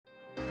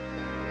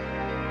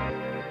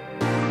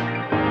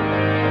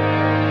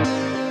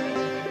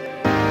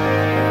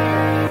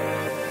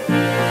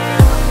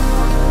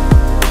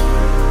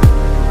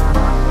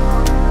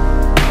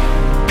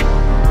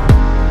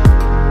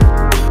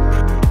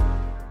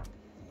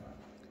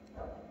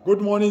Good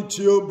morning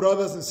to you,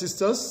 brothers and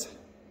sisters.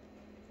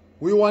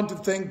 We want to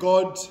thank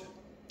God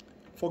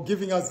for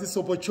giving us this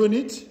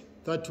opportunity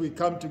that we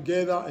come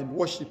together and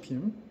worship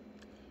Him.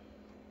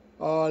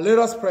 Let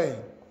us pray.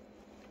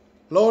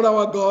 Lord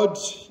our God,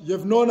 you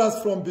have known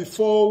us from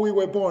before we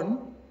were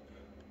born.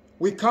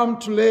 We come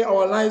to lay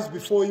our lives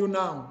before you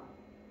now.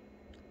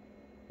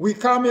 We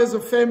come as a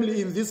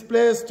family in this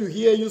place to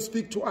hear you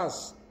speak to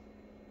us.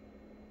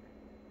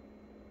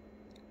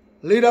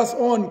 Lead us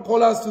on,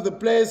 call us to the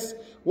place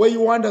where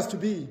you want us to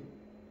be.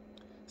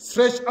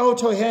 Stretch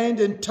out your hand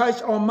and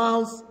touch our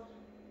mouths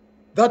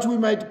that we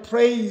might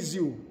praise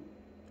you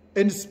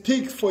and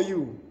speak for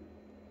you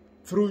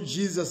through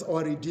Jesus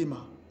our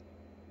Redeemer.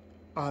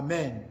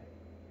 Amen.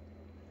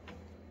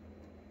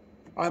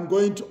 I'm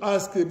going to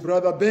ask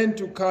Brother Ben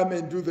to come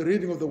and do the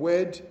reading of the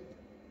word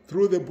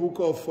through the book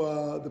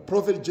of the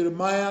prophet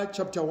Jeremiah,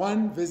 chapter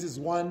 1, verses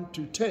 1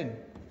 to 10.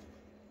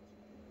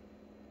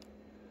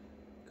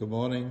 Good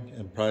morning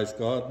and praise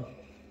God.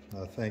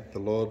 I thank the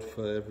Lord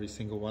for every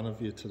single one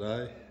of you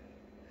today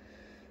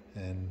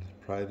and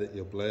pray that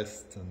you're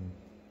blessed and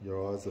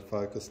your eyes are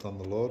focused on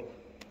the Lord.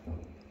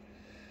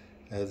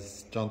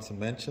 As Johnson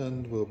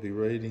mentioned, we'll be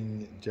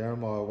reading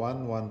Jeremiah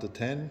 1 to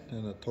 10,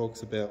 and it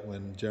talks about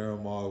when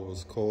Jeremiah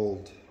was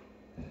called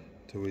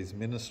to his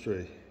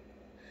ministry.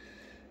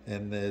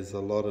 And there's a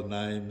lot of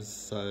names,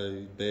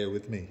 so bear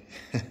with me.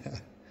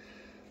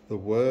 The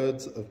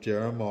words of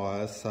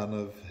Jeremiah, son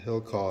of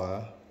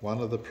Hilkiah, one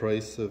of the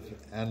priests of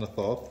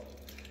Anathoth,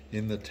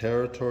 in the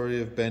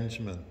territory of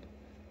Benjamin.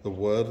 The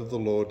word of the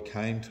Lord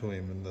came to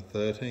him in the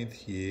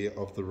 13th year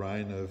of the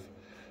reign of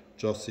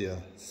Josiah,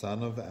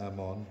 son of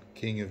Ammon,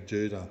 king of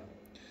Judah,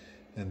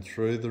 and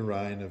through the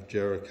reign of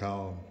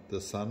Jeroboam, the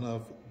son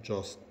of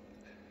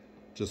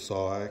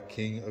Josiah,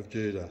 king of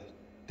Judah,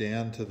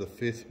 down to the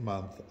 5th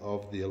month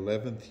of the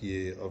 11th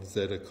year of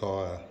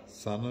Zedekiah,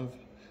 son of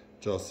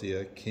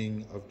Josiah,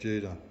 king of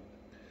Judah,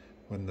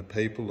 when the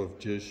people of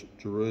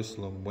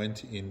Jerusalem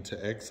went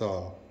into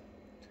exile.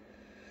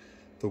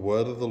 The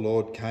word of the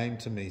Lord came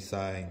to me,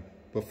 saying,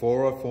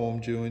 Before I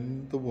formed you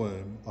in the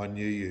womb, I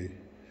knew you.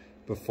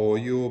 Before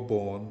you were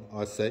born,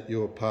 I set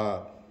you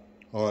apart.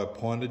 I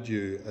appointed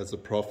you as a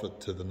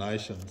prophet to the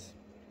nations.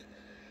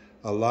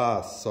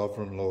 Alas,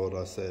 sovereign Lord,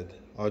 I said,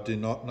 I do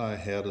not know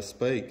how to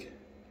speak.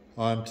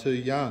 I am too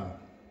young.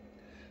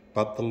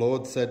 But the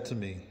Lord said to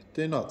me,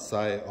 Do not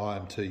say I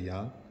am too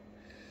young.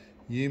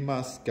 You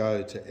must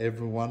go to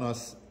everyone I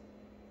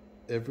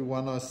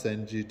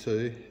send you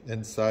to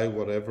and say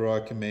whatever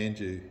I command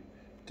you.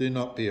 Do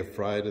not be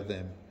afraid of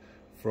them,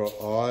 for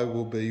I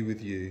will be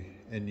with you,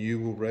 and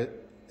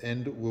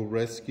will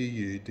rescue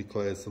you,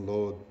 declares the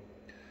Lord.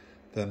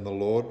 Then the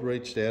Lord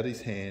reached out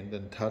his hand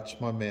and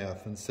touched my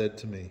mouth and said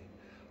to me,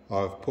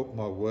 I have put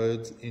my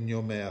words in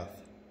your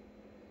mouth.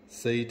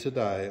 See,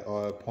 today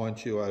I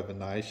appoint you over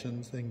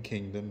nations and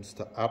kingdoms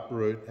to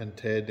uproot and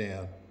tear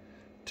down,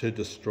 to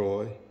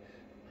destroy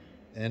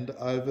and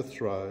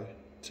overthrow,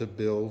 to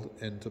build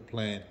and to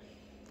plant.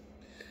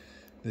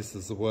 This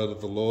is the word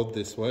of the Lord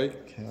this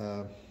week.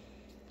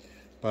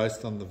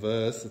 Based on the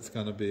verse, it's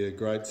going to be a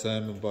great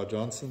sermon by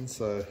Johnson,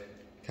 so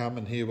come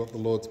and hear what the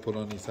Lord's put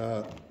on his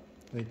heart.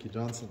 Thank you,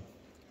 Johnson.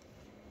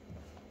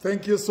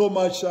 Thank you so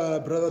much,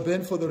 Brother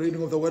Ben, for the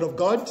reading of the Word of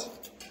God.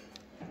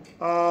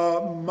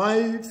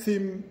 My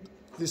theme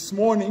this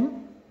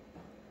morning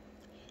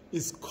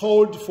is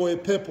called for a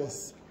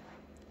purpose.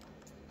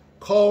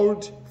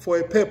 Called for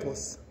a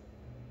purpose.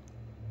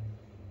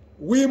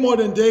 We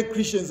modern day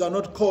Christians are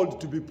not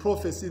called to be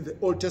prophets in the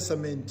Old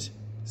Testament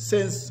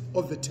sense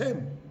of the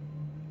term.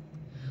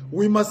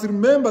 We must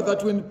remember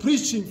that when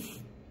preaching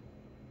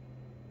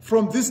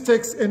from this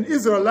text, an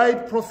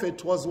Israelite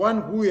prophet was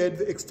one who had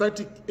the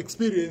ecstatic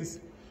experience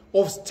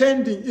of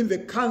standing in the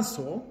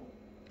council,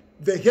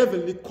 the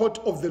heavenly court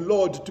of the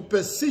Lord, to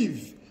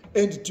perceive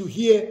and to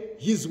hear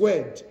his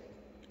word.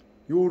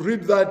 You will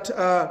read that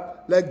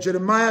like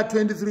Jeremiah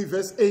 23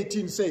 verse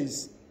 18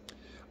 says,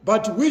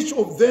 But which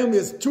of them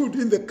has stood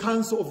in the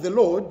counsel of the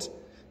Lord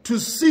to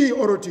see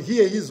or to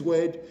hear his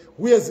word,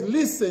 who has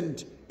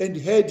listened and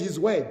heard his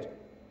word?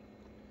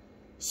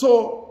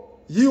 So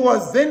he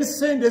was then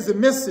sent as a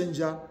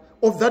messenger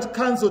of that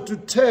counsel to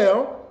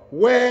tell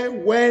where,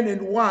 when,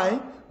 and why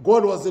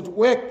God was at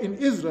work in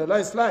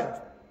Israel's life.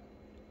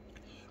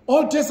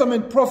 Old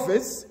Testament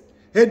prophets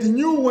had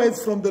new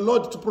words from the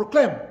Lord to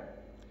proclaim.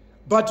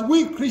 But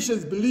we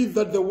Christians believe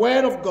that the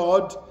word of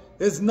God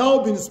has now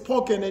been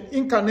spoken and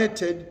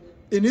incarnated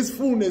in his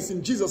fullness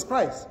in Jesus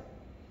Christ.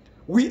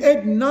 We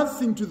add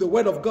nothing to the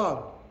word of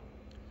God.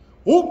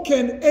 Who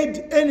can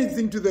add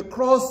anything to the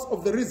cross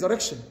of the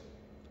resurrection?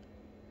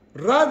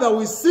 Rather,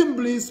 we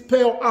simply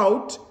spell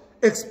out,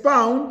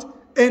 expound,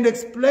 and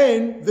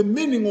explain the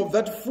meaning of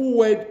that full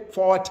word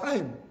for our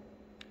time.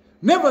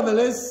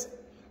 Nevertheless,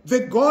 the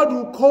God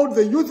who called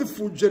the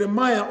youthful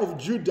Jeremiah of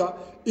Judah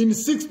in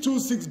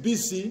 626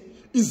 BC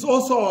is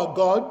also our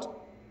God,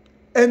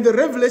 and the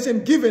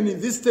revelation given in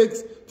this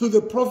text to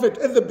the prophet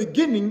at the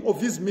beginning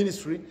of his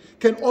ministry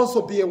can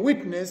also be a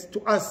witness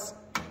to us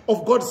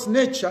of God's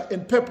nature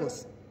and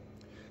purpose.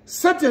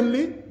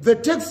 Certainly, the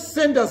text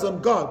centers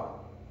on God.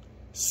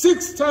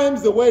 6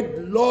 times the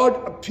word Lord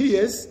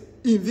appears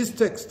in this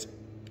text.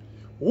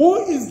 Who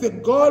is the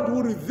God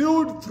who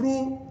revealed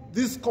through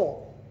this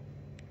call?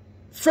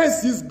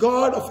 First, is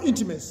God of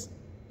intimacy.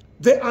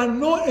 There are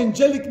no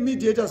angelic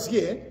mediators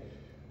here,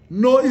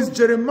 nor is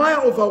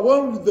Jeremiah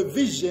overwhelmed with the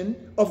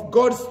vision of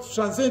God's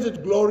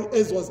transcendent glory,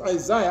 as was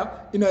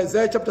Isaiah in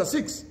Isaiah chapter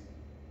 6.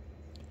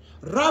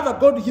 Rather,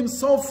 God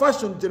himself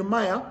fashioned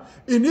Jeremiah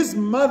in his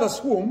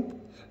mother's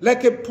womb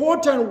like a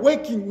potter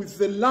working with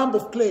the lump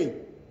of clay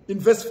in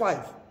verse 5.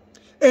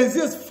 As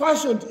he has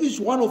fashioned each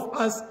one of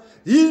us,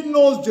 he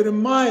knows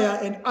Jeremiah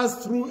and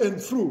us through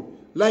and through,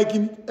 like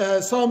in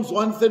Psalms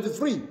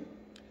 133,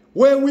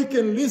 where we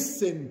can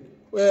listen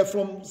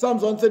from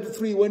Psalms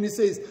 133 when he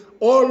says,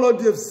 "Oh Lord,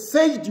 you have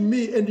saved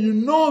me, and you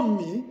know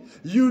me.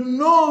 You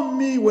know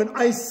me when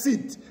I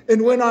sit,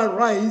 and when I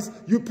rise,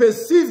 you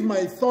perceive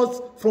my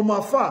thoughts from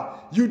afar.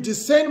 You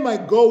discern my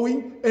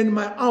going and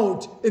my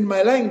out and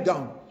my lying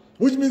down."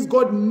 Which means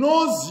God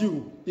knows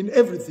you in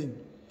everything.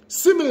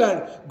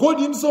 Similarly, God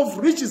himself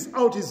reaches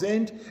out his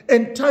hand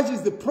and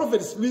touches the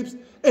prophet's lips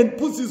and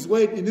puts his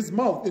word in his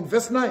mouth in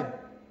verse 9.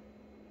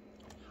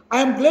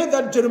 I am glad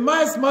that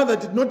Jeremiah's mother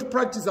did not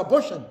practice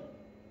abortion.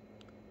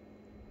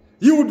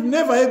 He would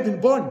never have been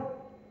born.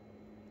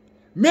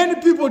 Many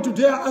people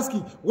today are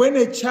asking, when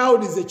a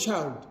child is a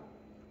child?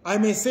 I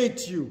may say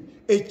to you,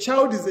 a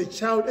child is a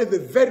child at the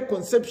very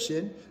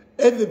conception,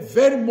 at the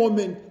very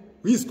moment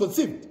he is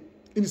conceived.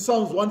 In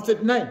Psalms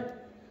 139,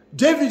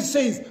 David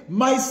says,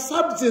 "My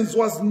substance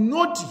was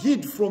not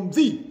hid from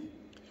thee,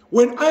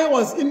 when I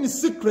was in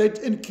secret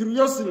and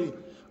curiously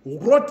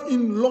wrought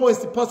in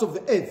lowest parts of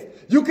the earth."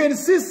 You can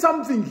see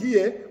something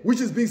here which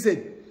is being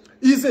said.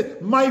 He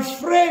said, "My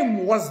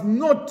frame was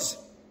not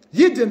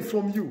hidden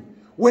from you,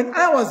 when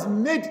I was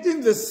made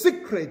in the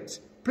secret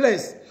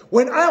place,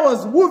 when I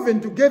was woven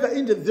together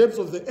in the depths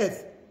of the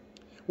earth."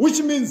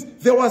 Which means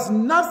there was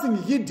nothing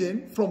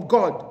hidden from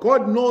God.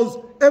 God knows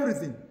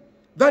everything.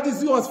 That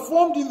is, he was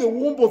formed in the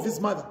womb of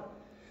his mother.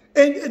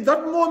 And at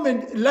that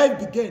moment, life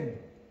began.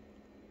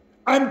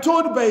 I'm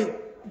told by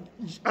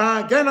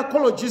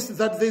gynecologists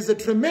that there's a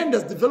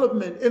tremendous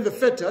development in the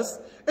fetus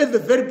at the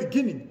very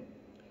beginning.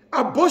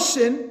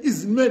 Abortion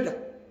is murder,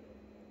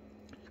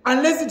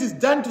 unless it is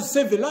done to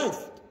save a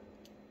life.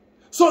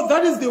 So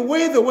that is the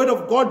way the word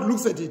of God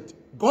looks at it.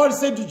 God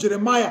said to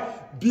Jeremiah,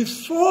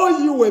 "Before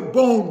you were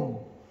born,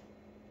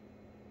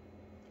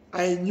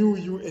 I knew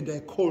you and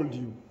I called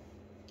you."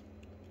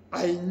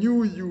 I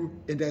knew you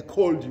and I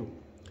called you.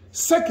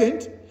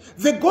 Second,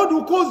 the God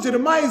who calls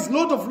Jeremiah is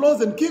Lord of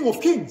Lords and King of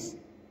Kings.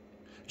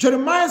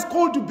 Jeremiah is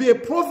called to be a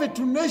prophet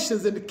to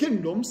nations and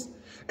kingdoms,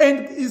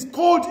 and is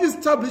called to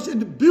establish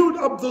and build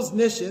up those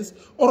nations,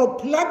 or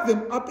pluck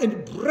them up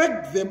and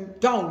break them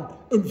down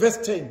in verse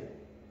 10.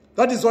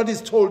 That is what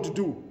he's told to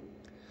do.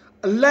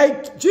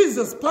 Like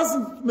Jesus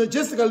passing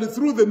majestically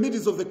through the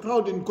midst of the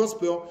crowd in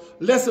gospel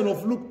lesson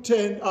of Luke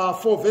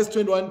 4 verse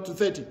 21 to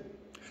 30.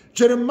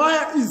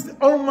 Jeremiah is the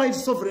Almighty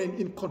Sovereign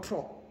in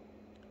control.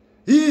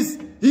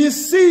 He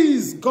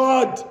sees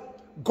God.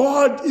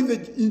 God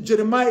in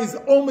Jeremiah is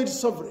the Almighty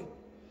Sovereign.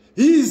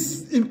 He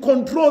is in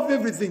control of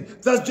everything.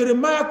 Thus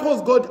Jeremiah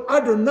calls God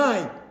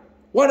Adonai.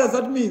 What does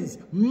that mean?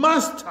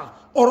 Master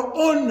or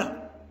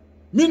owner.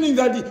 Meaning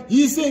that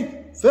he's saying,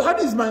 that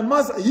is my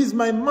master. He's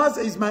my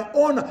master. He's my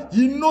owner.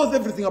 He knows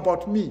everything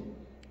about me.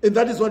 And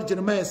that is what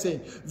Jeremiah is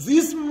saying.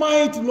 This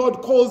mighty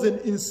Lord calls an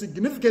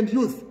insignificant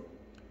youth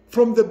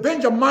from the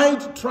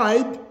Benjamite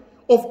tribe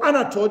of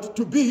Anatot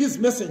to be his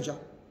messenger.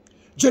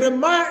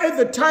 Jeremiah at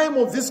the time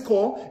of this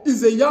call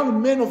is a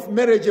young man of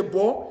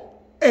marriageable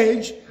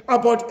age,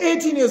 about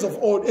 18 years of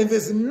old, and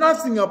there's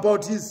nothing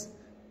about his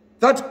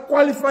that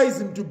qualifies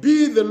him to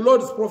be the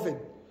Lord's prophet.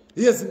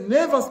 He has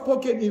never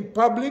spoken in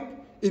public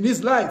in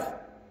his life.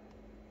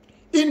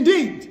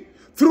 Indeed,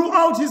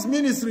 throughout his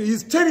ministry, he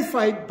is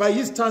terrified by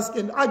his task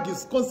and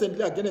argues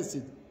constantly against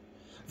it.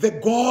 The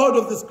God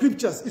of the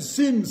scriptures, it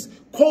seems,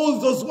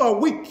 calls those who are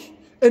weak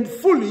and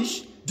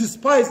foolish,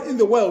 despised in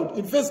the world,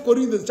 in 1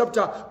 Corinthians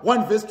chapter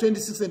 1, verse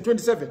 26 and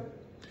 27,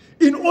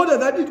 in order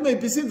that it may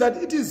be seen that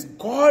it is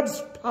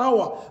God's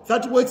power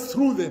that works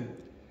through them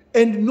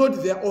and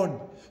not their own.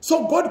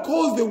 So God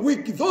calls the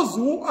weak, those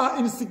who are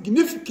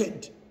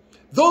insignificant,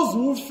 those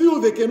who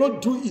feel they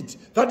cannot do it.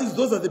 That is,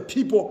 those are the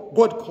people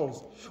God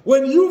calls.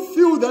 When you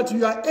feel that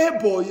you are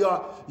able,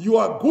 you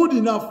are good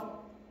enough,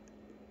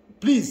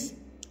 please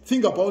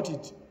think about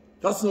it.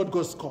 That's not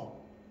God's call.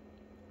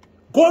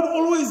 God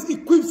always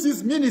equips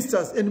his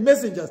ministers and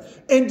messengers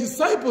and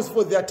disciples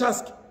for their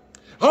task.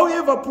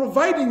 However,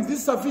 providing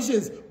this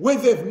sufficiency where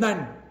they have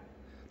none.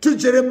 To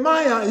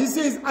Jeremiah, he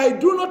says, "I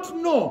do not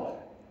know."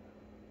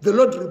 The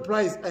Lord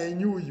replies, "I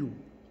knew you."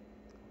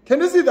 Can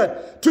you see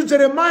that? To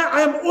Jeremiah,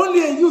 "I am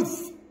only a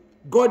youth."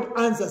 God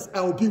answers,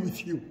 "I will be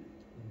with you."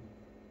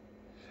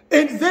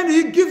 And then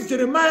he gives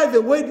Jeremiah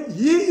the word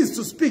he is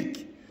to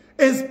speak.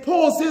 As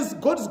Paul says,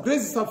 God's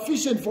grace is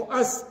sufficient for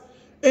us,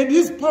 And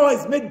his power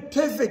is made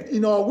perfect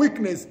in our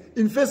weakness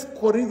in 2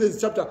 Corinthians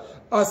chapter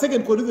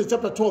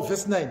 12,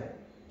 verse 9.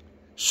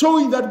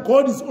 Showing that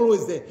God is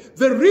always there.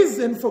 The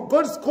reason for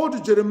God's call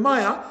to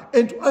Jeremiah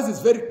and to us is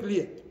very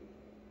clear.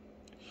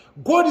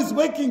 God is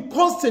working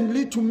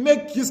constantly to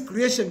make his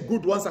creation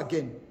good once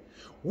again.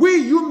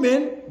 We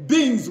human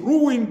beings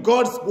ruin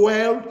God's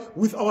world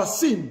with our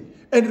sin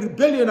and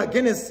rebellion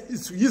against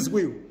his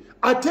will,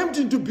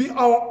 attempting to be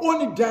our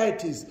own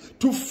deities,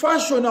 to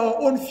fashion our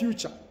own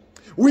future.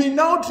 We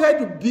now try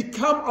to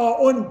become our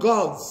own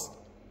gods.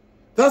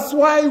 That's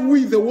why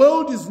the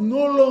world is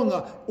no longer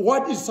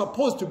what it's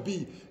supposed to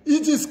be.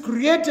 It is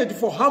created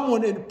for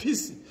harmony and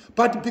peace.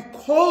 But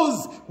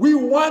because we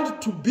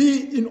want to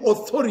be in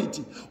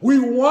authority, we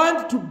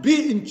want to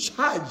be in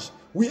charge,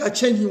 we are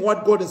changing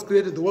what God has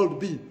created the world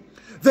to be.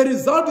 The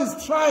result is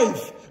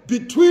strife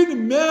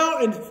between male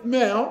and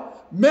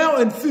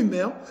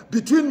female,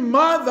 between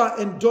mother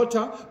and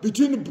daughter,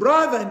 between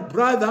brother and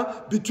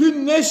brother,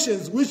 between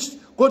nations which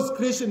God's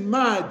creation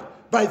made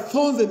by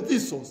thorns and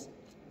thistles.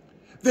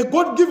 The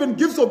God-given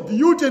gifts of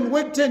beauty and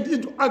work turned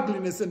into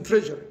ugliness and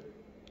treachery.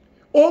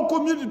 All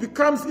community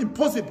becomes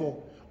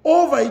impossible.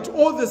 Over it,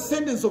 all the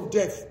sentence of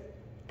death.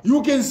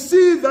 You can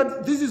see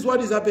that this is what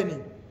is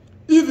happening.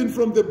 Even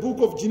from the book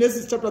of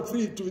Genesis chapter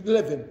 3 to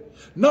 11.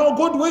 Now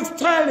God works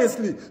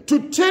tirelessly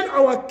to turn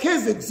our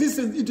cursed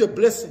existence into a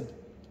blessing.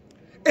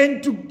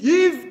 And to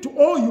give to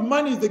all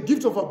humanity the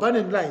gift of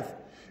abundant life.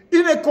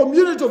 In a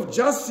community of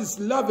justice,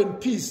 love, and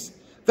peace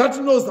that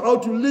knows how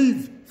to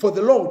live for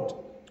the Lord.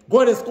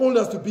 God has called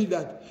us to be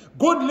that.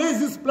 God lays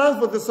his plans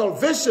for the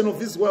salvation of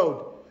this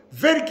world.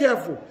 Very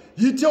careful.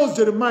 He tells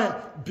Jeremiah,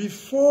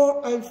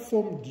 before I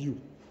formed you,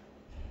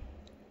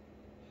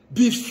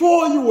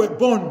 before you were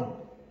born,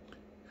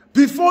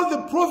 before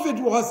the prophet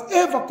was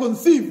ever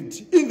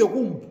conceived in the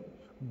womb,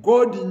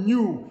 God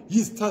knew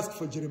his task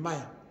for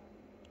Jeremiah.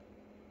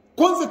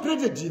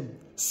 Consecrated him,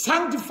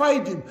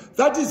 sanctified him,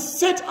 that is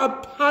set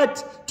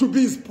apart to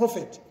be his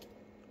prophet.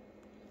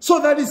 So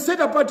that is set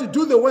apart to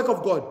do the work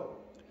of God.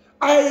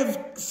 I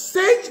have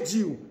saved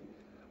you.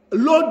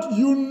 Lord,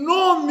 you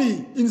know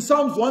me in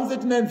Psalms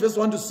 139, verse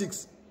 1 to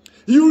 6.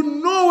 You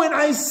know when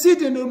I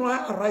sit and when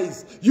I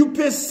arise. You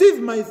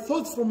perceive my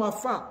thoughts from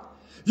afar.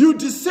 You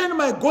discern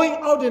my going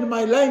out and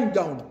my lying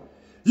down.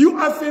 You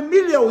are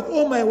familiar with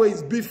all my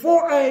ways.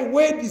 Before a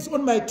word is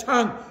on my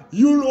tongue,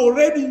 you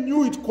already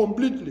knew it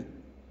completely.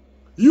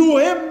 You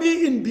hem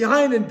me in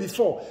behind and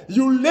before.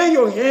 You lay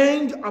your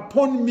hand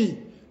upon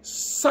me.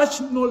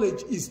 Such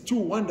knowledge is too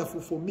wonderful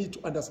for me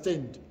to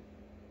understand.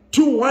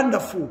 Too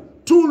wonderful,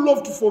 too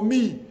lofty for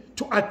me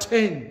to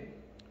attain.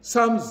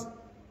 Psalms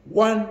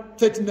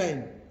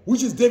 139,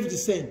 which is David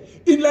is saying,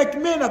 in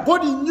like manner,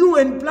 God knew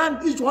and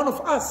planned each one of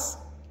us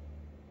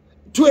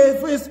to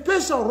have a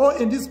special role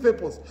in this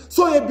purpose.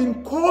 So you have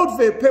been called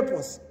for a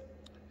purpose.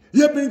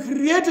 You have been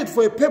created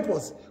for a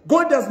purpose.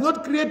 God does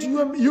not create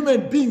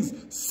human beings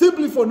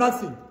simply for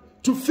nothing,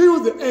 to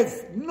fill the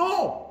earth.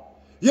 No.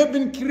 You have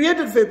been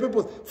created for a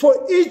purpose.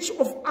 For each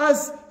of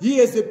us, he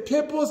has a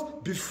purpose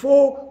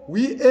before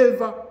we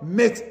ever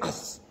met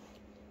us.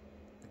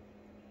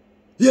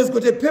 He has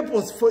got a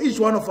purpose for each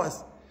one of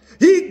us.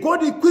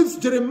 God equips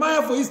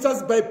Jeremiah, for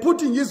instance, by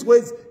putting his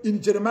words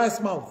in Jeremiah's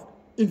mouth,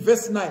 in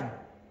verse 9.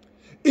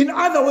 In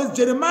other words,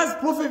 Jeremiah's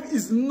prophet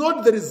is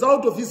not the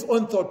result of his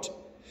own thought.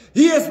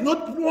 He has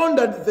not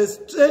pondered the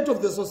state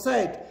of the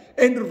society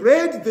and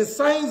read the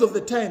signs of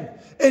the time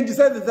and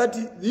decided that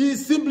he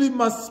simply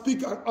must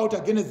speak out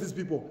against these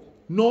people.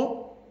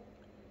 No.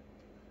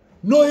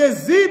 Nor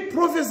has he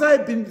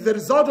prophesied been the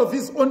result of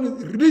his own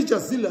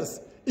religious zealous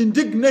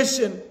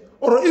indignation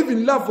or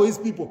even love for his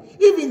people.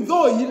 Even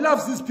though he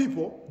loves his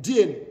people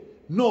dearly.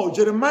 No,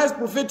 Jeremiah's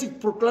prophetic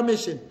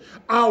proclamation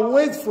are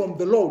words from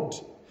the Lord,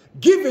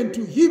 given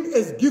to him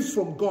as gifts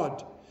from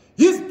God.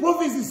 His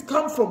prophecies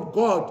come from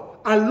God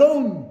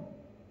alone.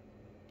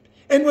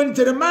 And when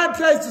Jeremiah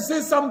tries to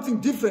say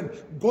something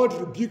different, God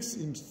rebukes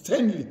him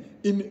sternly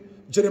in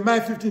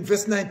Jeremiah 15,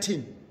 verse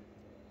 19.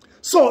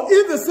 So,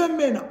 in the same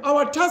manner,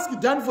 our tasks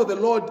done for the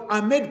Lord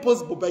are made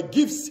possible by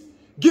gifts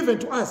given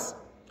to us.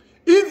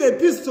 In the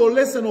epistle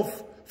lesson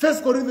of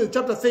 1 Corinthians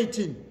chapter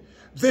 13,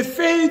 the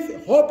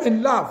faith, hope,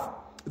 and love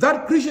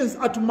that Christians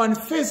are to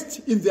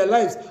manifest in their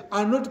lives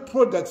are not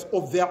products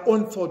of their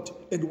own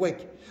thought and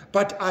work,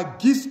 but are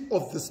gifts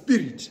of the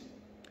Spirit.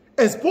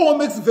 As Paul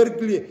makes it very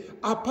clear,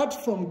 apart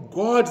from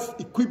God's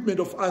equipment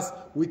of us,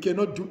 we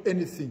cannot do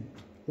anything.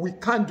 We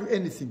can't do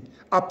anything.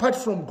 Apart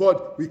from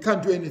God, we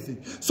can't do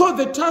anything. So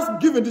the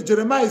task given to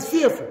Jeremiah is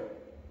fearful.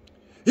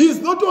 He is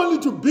not only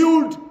to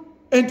build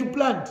and to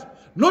plant,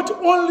 not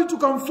only to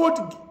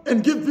comfort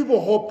and give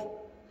people hope,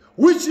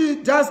 which he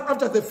does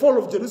after the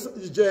fall of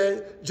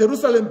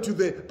Jerusalem to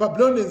the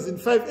Babylonians in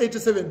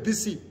 587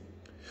 BC.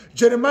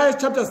 Jeremiah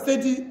chapters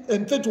 30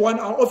 and 31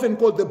 are often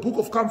called the book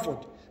of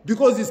comfort,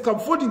 because he's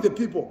comforting the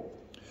people.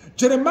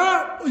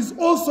 Jeremiah is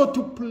also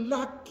to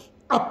pluck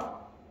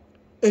up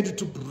and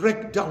to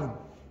break down.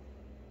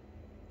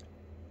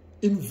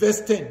 In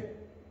verse 10,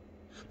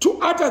 to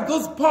utter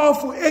those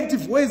powerful,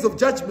 active ways of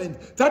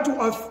judgment that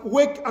will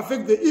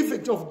affect the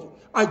effect of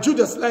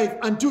Judah's life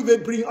until they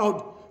bring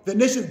out the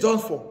nation's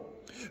downfall.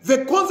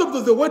 The concept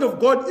of the word of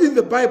God in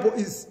the Bible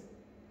is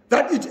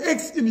that it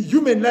acts in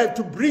human life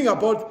to bring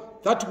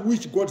about that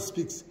which God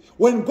speaks.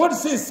 When God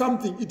says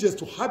something, it has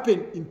to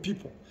happen in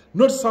people,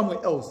 not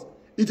somewhere else.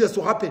 It has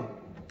to happen.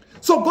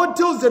 So God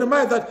tells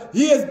Jeremiah that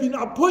he has been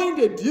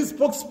appointed his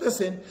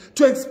spokesperson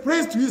to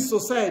express to his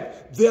society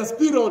their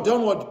spiritual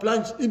downward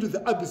plunge into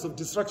the abyss of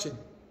destruction.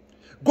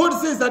 God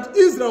says that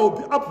Israel will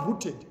be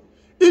uprooted.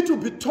 It will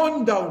be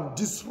torn down,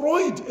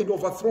 destroyed, and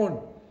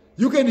overthrown.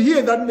 You can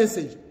hear that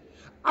message.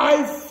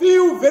 I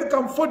feel very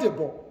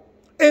comfortable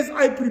as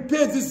I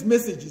prepare these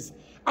messages.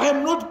 I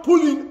am not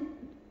pulling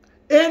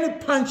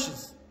any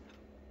punches.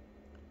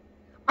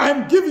 I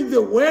am giving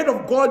the word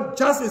of God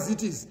just as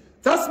it is.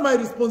 That's my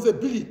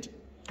responsibility.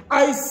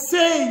 I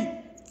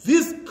say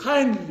this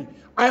kindly.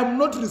 I am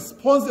not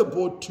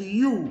responsible to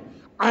you.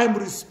 I am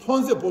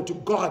responsible to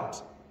God.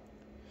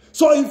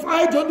 So if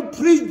I don't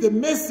preach the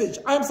message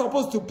I'm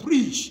supposed to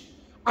preach,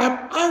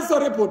 I'm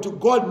answerable to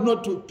God,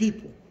 not to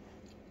people.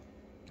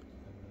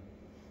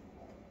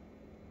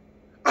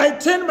 I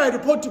turn my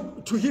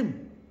report to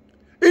him.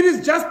 It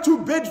is just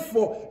too bad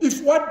for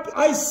if what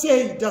I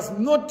say does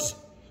not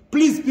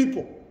please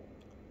people.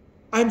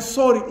 I'm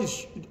sorry,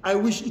 I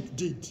wish it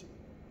did.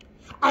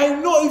 I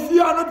know if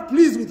you are not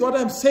pleased with what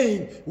I'm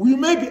saying, you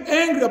may be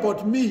angry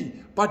about me,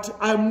 but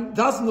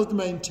that's not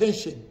my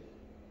intention.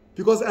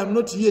 Because I'm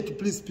not here to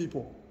please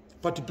people,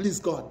 but to please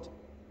God.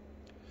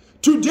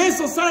 Today's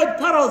society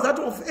parallels that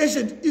of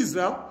ancient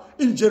Israel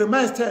in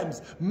Jeremiah's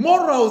times.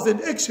 Morals and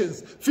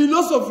actions,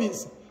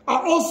 philosophies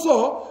are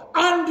also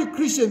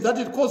anti-Christian that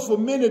it calls for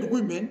men and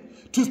women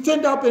to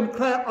stand up and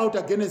cry out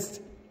against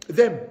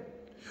them.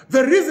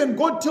 The reason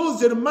God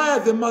tells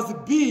Jeremiah there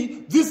must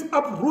be this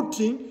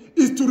uprooting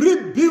is to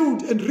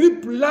rebuild and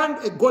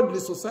replant a godly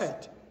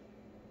society.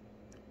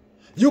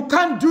 You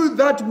can't do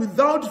that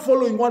without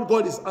following what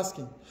God is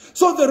asking.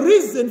 So the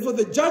reason for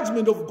the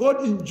judgment of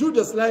God in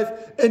Judah's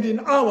life and in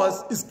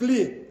ours is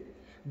clear.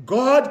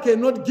 God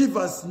cannot give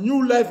us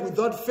new life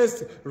without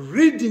first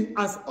ridding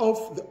us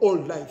of the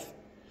old life.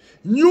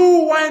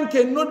 New wine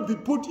cannot be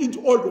put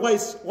into old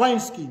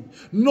wineskin,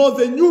 nor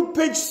the new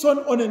page sewn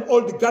on an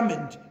old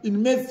garment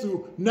in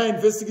Matthew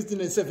 9, verse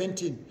 16 and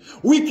 17.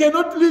 We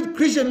cannot lead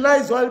Christian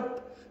lives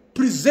while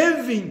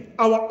preserving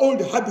our old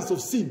habits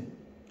of sin.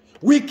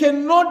 We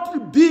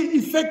cannot be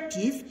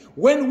effective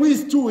when we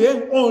still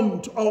hang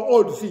on to our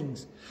old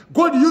things.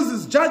 God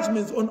uses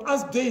judgments on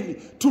us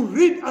daily to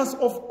rid us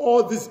of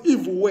all these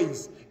evil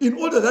ways in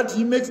order that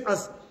he makes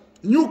us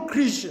new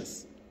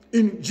creatures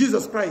in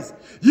Jesus Christ.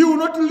 He will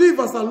not leave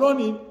us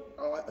alone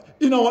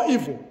in our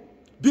evil,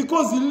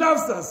 because he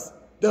loves us,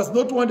 does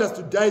not want us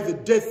to die the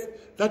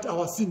death that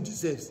our sin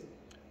deserves.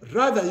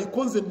 Rather, he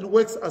constantly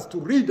works us to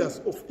rid us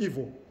of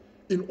evil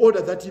in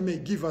order that he may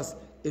give us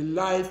a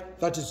life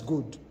that is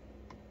good.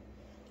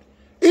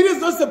 It is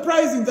not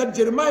surprising that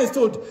Jeremiah is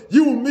told he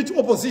will meet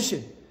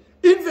opposition.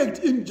 In fact,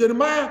 in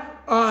Jeremiah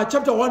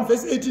chapter 1,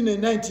 verse 18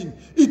 and 19,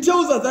 it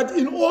tells us that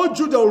in all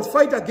Judah will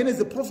fight against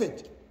the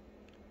prophet.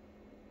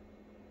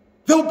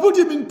 They'll put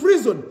him in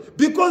prison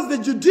because the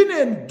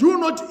Judeans do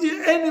not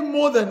any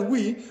more than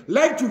we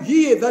like to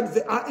hear that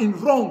they are in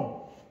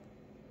wrong.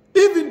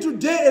 Even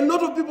today, a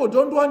lot of people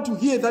don't want to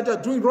hear that they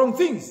are doing wrong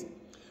things.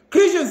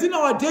 Christians in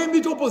our day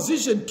meet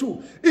opposition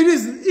too. It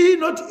is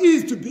not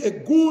easy to be a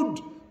good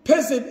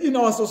person in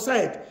our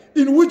society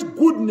in which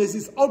goodness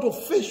is out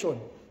of fashion.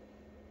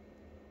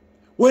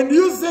 When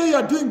you say you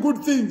are doing good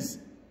things,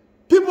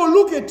 people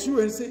look at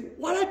you and say,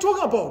 what are you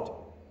talking about?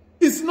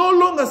 It's no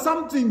longer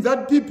something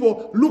that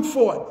people look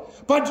forward.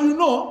 But you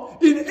know,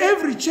 in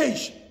every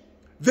church,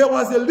 there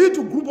was a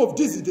little group of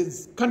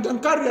dissidents,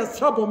 cantankerous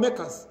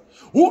troublemakers,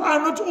 who are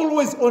not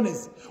always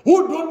honest,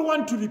 who don't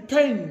want to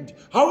repent.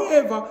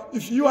 However,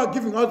 if you are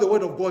giving out the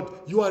word of God,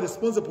 you are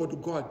responsible to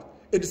God.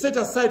 And set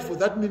aside for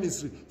that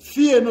ministry.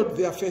 Fear not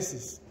their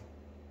faces.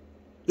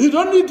 You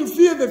don't need to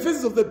fear the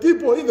faces of the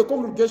people in the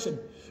congregation,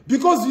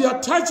 because you are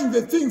touching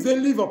the things they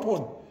live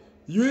upon.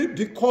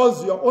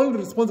 Because you are only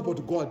responsible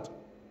to God.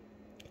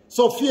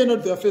 So fear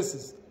not their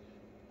faces.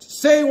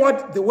 Say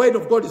what the word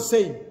of God is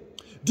saying.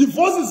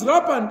 Divorce is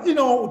rampant in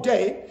our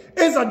day,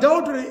 as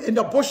adultery and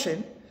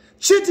abortion,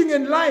 cheating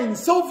and lying,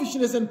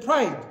 selfishness and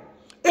pride.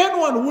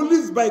 Anyone who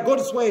lives by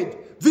God's word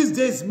these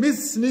days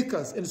meets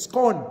sneakers and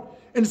scorn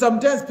and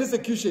sometimes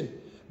persecution.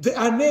 They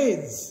are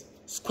nails,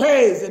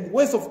 squares, and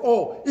worst of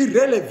all,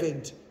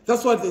 irrelevant.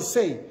 That's what they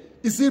say.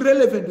 It's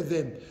irrelevant to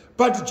them.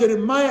 But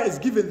Jeremiah is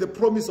given the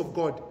promise of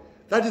God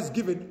that is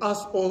given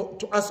us all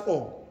to us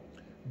all.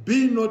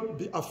 Be not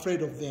be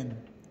afraid of them,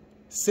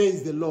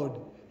 says the Lord,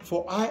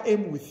 for I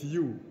am with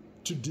you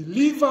to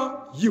deliver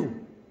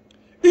you.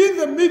 In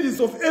the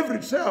midst of every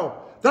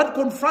trial that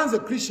confronts a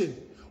Christian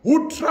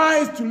who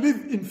tries to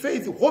live in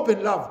faith, hope,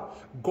 and love,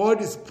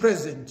 God is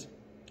present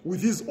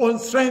with his own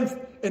strength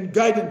and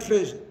guiding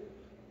treasure.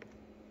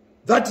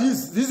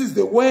 This is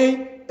the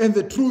way and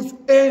the truth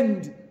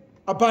and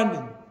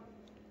abundant.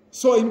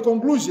 So in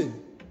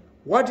conclusion,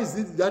 what is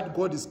it that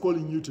God is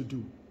calling you to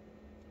do?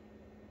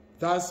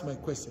 That's my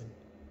question.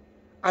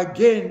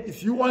 Again,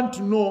 if you want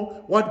to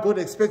know what God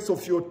expects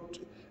of your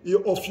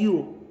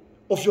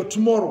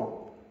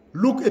tomorrow,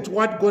 look at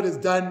what God has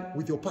done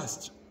with your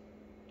past.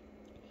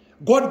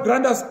 God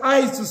grant us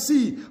eyes to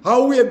see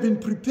how we have been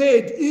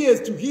prepared,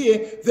 ears to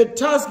hear the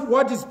task,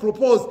 what is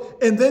proposed,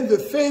 and then the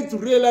faith to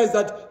realize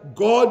that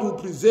God will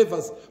preserve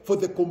us for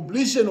the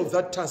completion of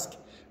that task.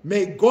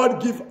 May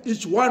God give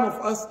each one of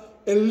us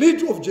a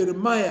little of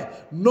Jeremiah,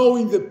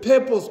 knowing the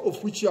purpose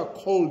of which you are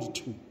called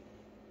to.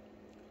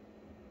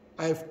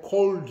 I have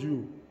called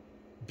you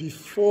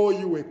before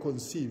you were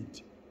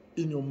conceived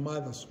in your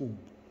mother's womb.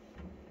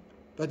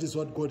 That is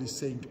what God is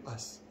saying to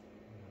us.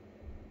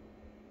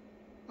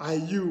 Are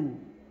you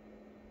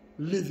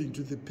living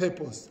to the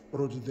purpose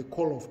or to the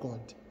call of God?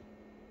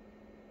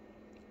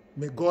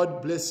 May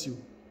God bless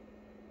you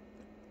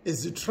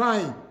as you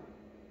try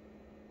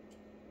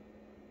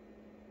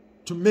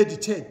to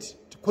meditate,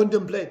 to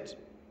contemplate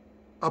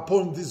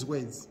upon these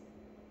words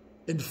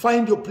and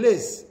find your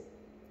place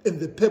in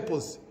the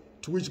purpose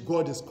to which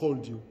God has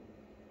called you.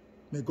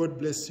 May God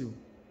bless you.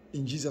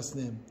 In Jesus'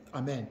 name,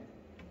 amen.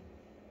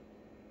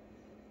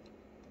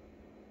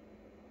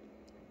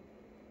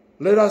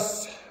 Let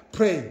us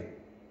pray.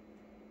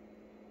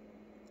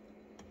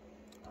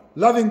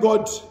 Loving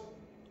God,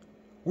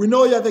 we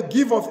know you are the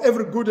giver of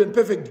every good and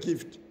perfect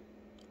gift.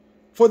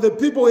 For the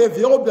people who have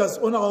helped us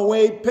on our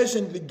way,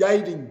 patiently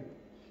guiding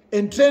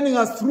and training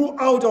us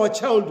throughout our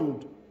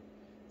childhood,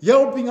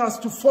 helping us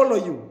to follow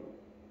you.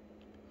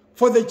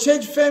 For the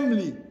church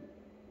family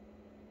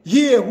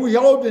here who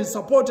help and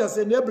support us,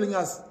 enabling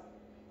us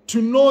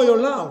to know your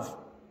love.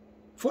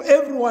 For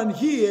everyone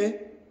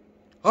here,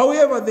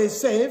 however they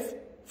serve,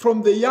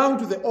 from the young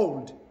to the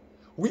old,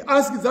 we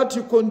ask that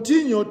you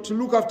continue to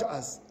look after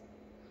us.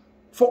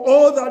 For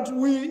all that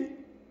we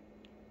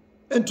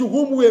and to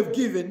whom we have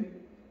given,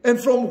 and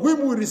from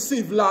whom we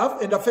receive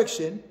love and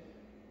affection,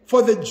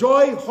 for the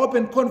joy, hope,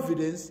 and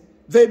confidence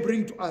they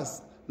bring to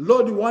us.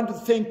 Lord, we want to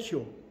thank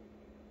you.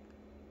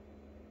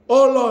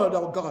 Oh Lord,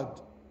 our God,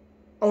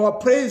 our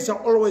praise shall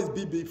always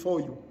be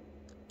before you.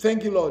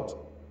 Thank you, Lord.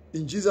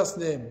 In Jesus'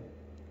 name,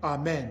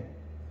 amen.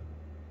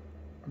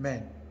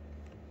 Amen.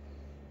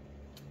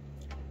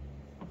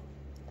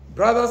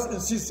 Brothers and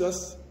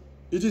sisters,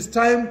 it is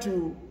time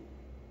to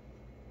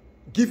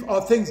give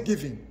our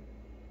thanksgiving.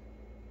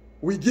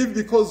 We give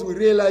because we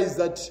realize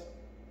that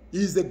He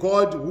is the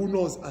God who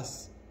knows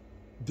us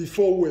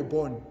before we were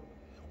born.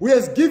 He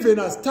has given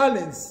us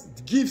talents,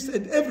 gifts,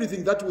 and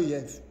everything that we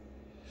have.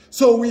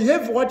 So we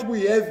have what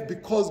we have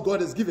because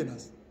God has given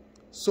us.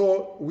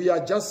 So we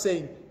are just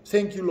saying,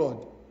 thank you,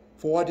 Lord,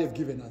 for what you have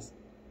given us.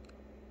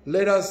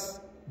 Let us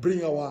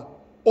bring our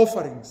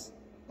offerings,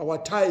 our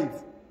tithe,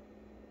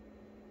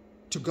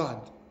 to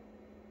God.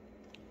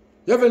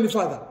 Heavenly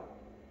Father,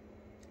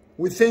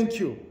 we thank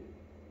you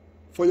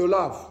for your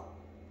love.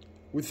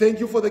 We thank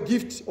you for the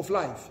gift of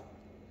life.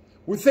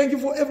 We thank you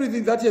for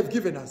everything that you have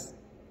given us.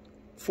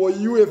 For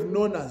you have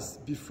known us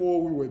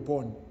before we were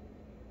born.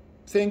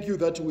 Thank you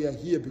that we are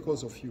here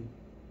because of you.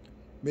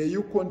 May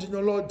you continue,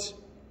 Lord,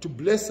 to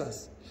bless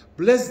us.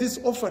 Bless these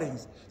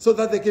offerings so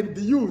that they can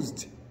be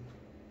used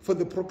for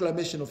the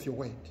proclamation of your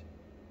word.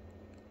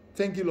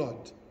 Thank you,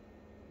 Lord.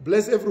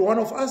 Bless every one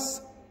of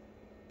us.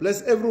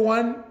 Bless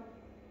everyone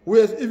who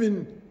has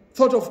even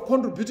thought of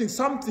contributing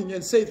something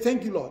and say,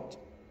 thank you, Lord.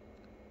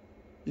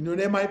 In your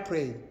name I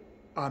pray.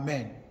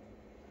 Amen.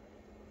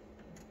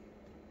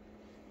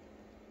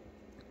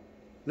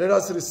 Let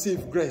us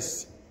receive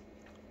grace.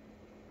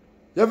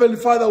 Heavenly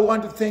Father, we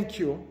want to thank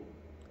you.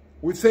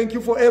 We thank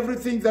you for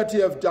everything that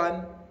you have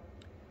done.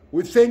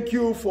 We thank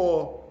you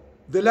for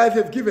the life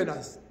you have given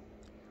us.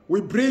 We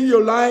bring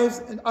your lives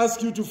and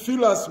ask you to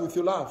fill us with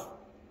your love.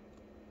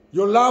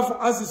 Your love for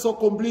us is so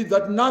complete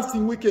that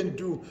nothing we can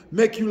do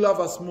make you love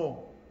us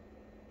more.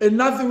 And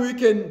nothing we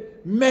can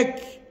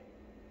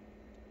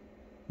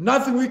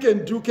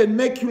do can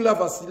make you love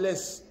us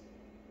less.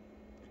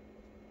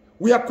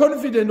 We are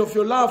confident of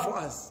your love for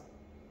us.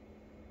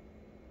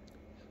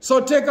 So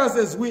take us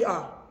as we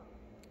are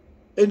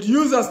and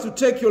use us to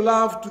take your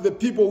love to the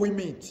people we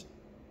meet.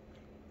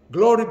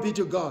 Glory be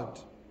to God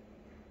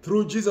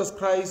through Jesus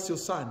Christ, your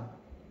Son,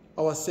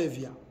 our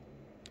Savior.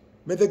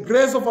 May the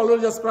grace of our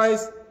Lord Jesus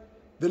Christ,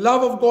 the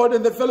love of God,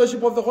 and the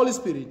fellowship of the Holy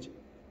Spirit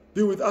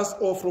be with us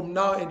all from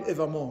now and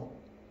evermore.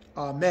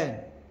 Amen.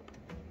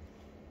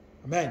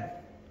 Amen.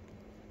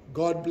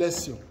 God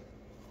bless you.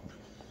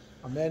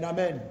 Amen.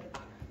 Amen.